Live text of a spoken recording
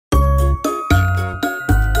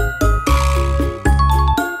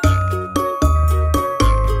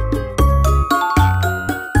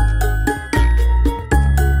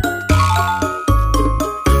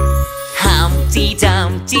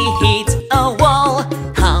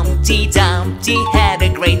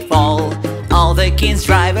the king's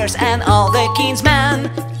drivers and all the king's men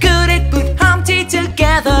couldn't put Humpty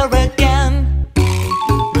together again.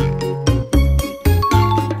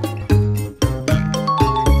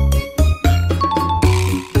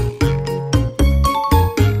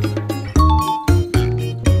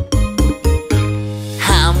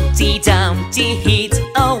 Humpty Dumpty hit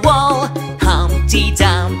a wall. Humpty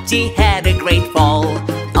Dumpty had a great fall.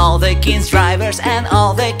 All the king's drivers and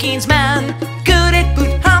all the king's men couldn't put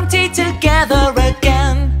Humpty together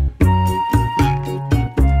again.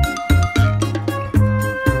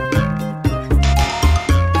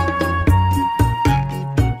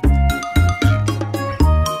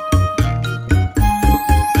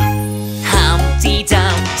 Humpty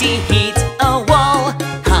Dumpty hit a wall.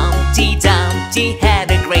 Humpty Dumpty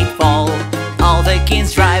had a great fall. All the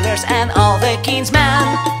king's drivers and all the king's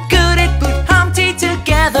men couldn't put Humpty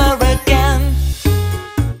together again.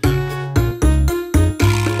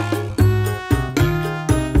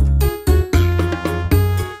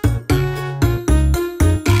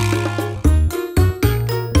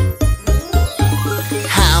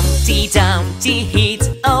 Humpty Dumpty hit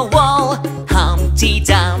a wall. Humpty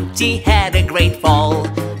Dumpty had a great fall.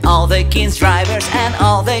 All the king's drivers and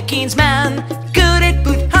all the king's men couldn't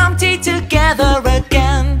put Humpty together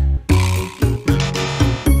again.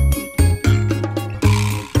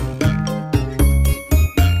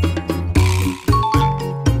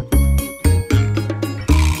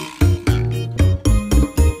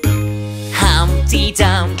 Humpty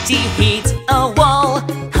Dumpty hit a wall.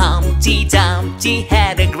 Humpty Dumpty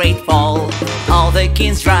had a great fall. All the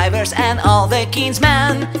king's drivers and all the king's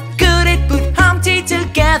men couldn't put Humpty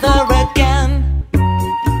together again.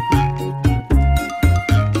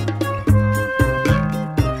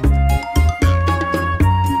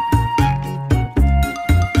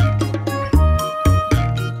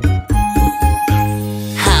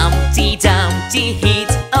 Humpty Dumpty hit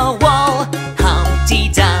a wall. Humpty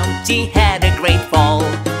Dumpty had a great fall.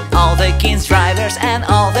 All the king's drivers and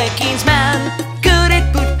all the king's men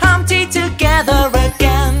couldn't put Humpty together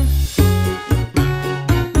again.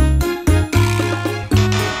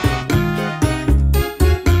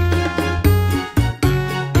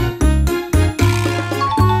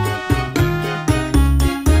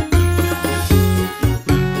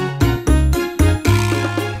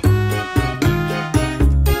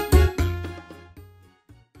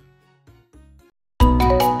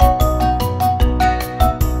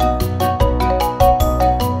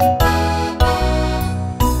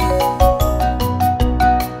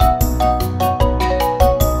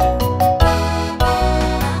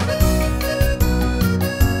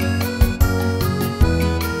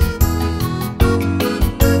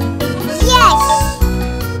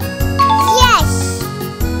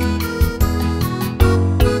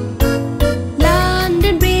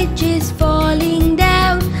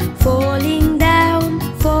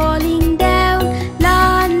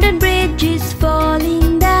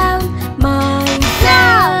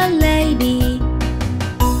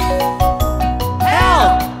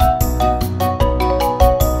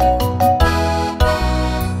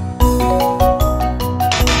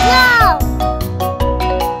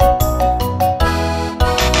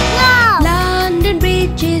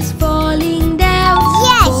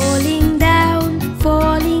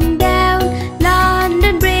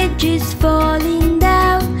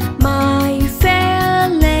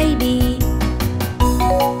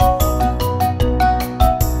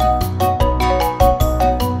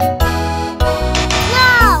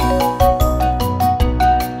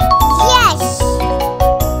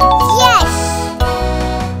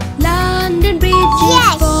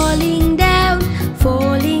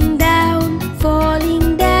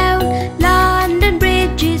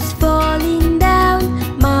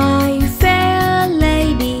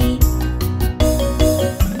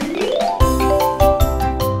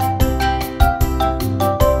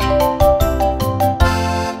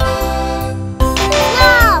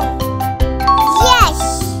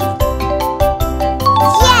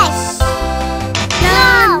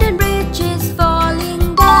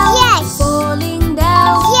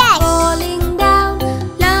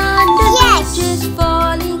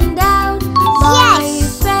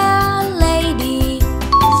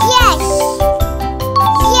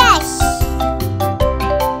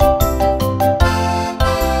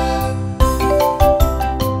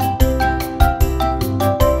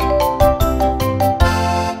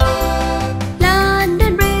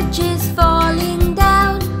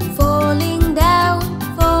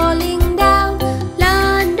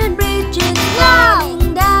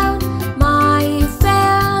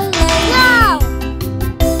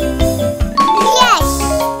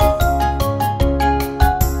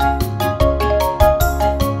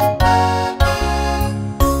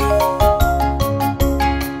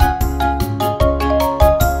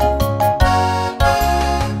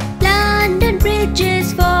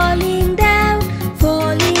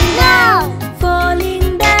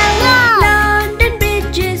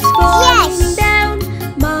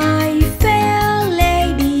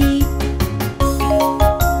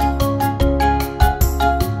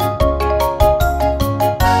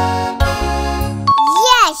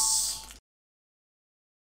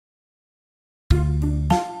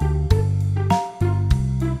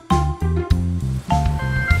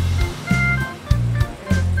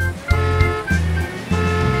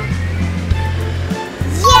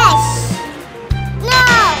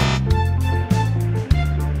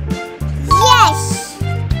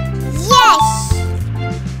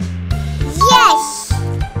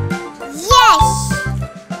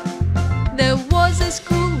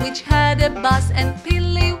 bus and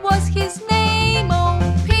Pilli was his name. Oh,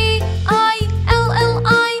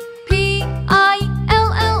 P-I-L-L-I,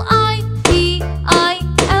 P-I-L-L-I,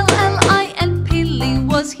 P-I-L-L-I, and Pilli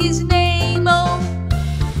was his name. Oh.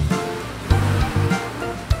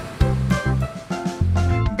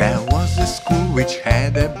 There was a school which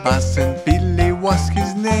had a bus and Pilli was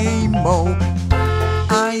his name. Oh,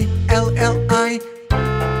 I-L-L-I,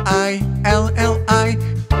 I-L-L-I,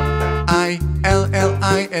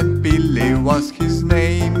 I-L-L-I, and Pilli was his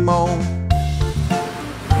name. Oh.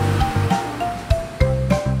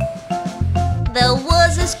 There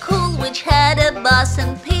was a school which had a bus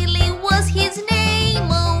and Pilli was his name.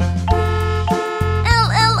 Oh,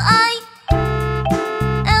 L-L-I,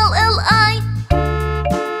 L-L-I,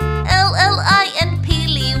 L-L-I, and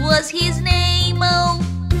Pilli was his name. Oh.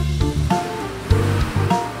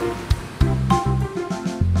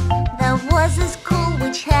 There was a school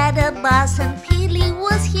which had a bus and Pilli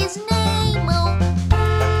was his name. Oh,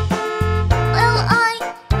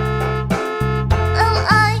 L-I,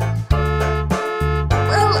 L-I,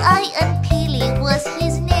 L-I, and Pilli was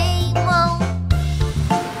his name. Oh.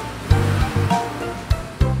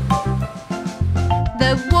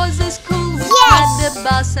 There was a school which had a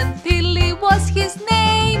bus and Pilli was his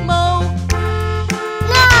name. Oh.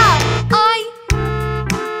 No. I,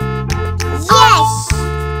 Yes.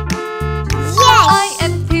 Yes. I,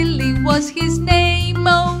 and Pilli was his name.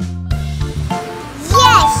 Oh.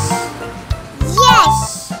 Yes.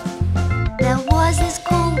 Yes. There was a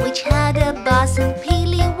school which had a bus and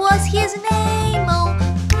Pilli was his name. Oh.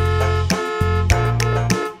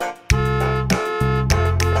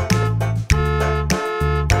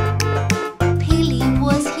 Pilli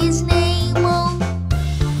was his name. Oh.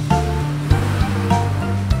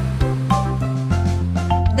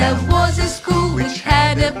 There was a school which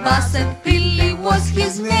had a bus and Pilli was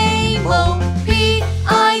his name. Oh.